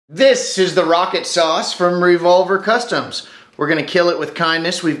This is the rocket sauce from Revolver Customs. We're going to kill it with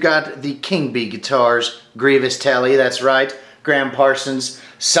kindness. We've got the King Bee guitars, Grievous Telly, that's right, Graham Parsons,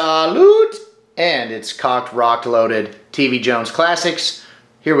 Salute, and it's cocked, rocked, loaded TV Jones Classics.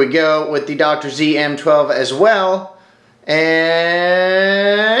 Here we go with the Dr. Z M12 as well.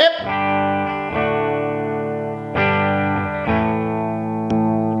 And yep.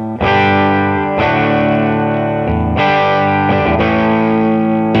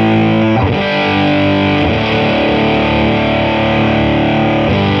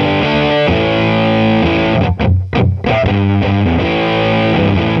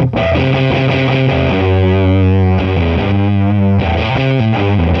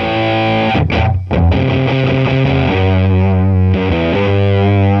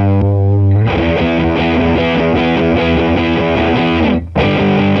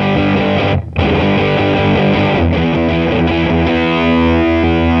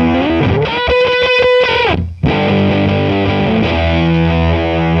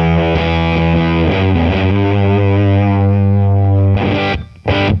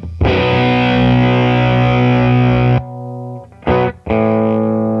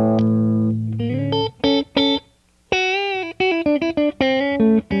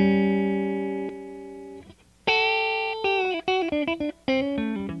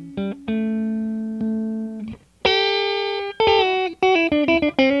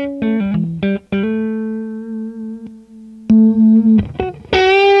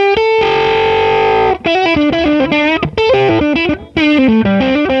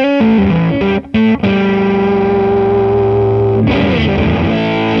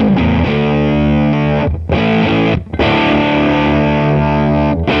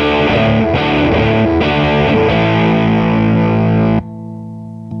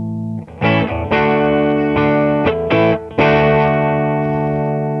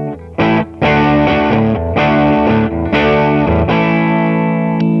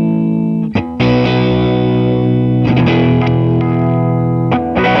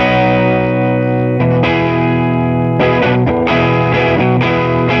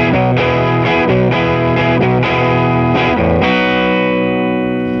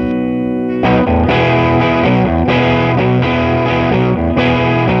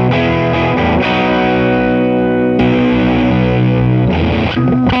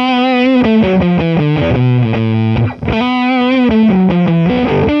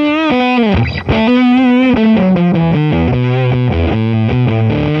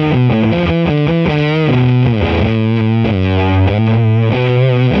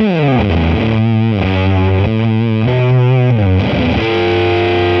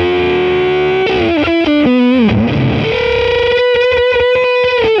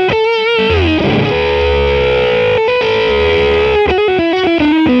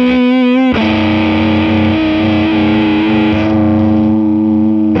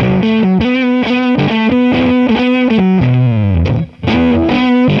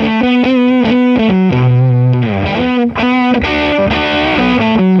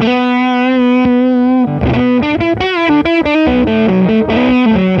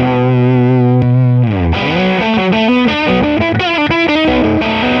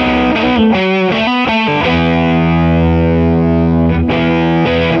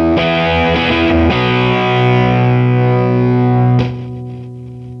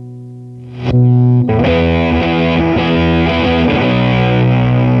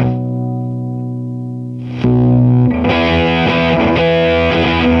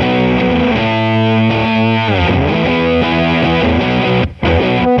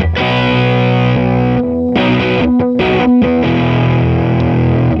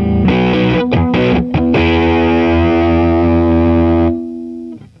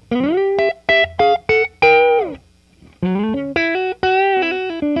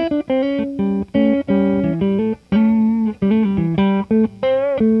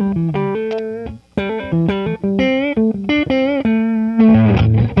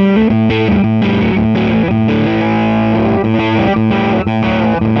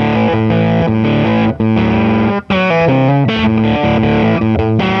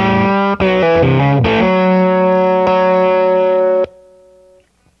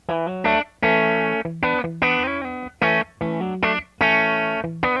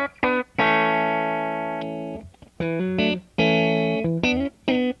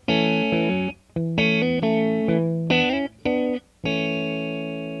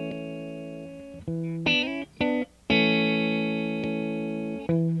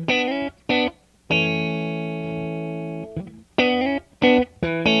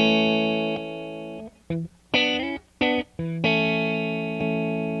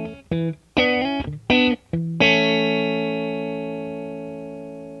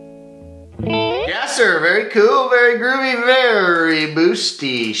 sir. Very cool, very groovy, very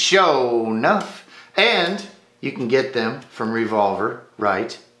boosty. Show enough. And you can get them from Revolver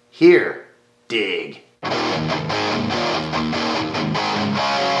right here. Dig.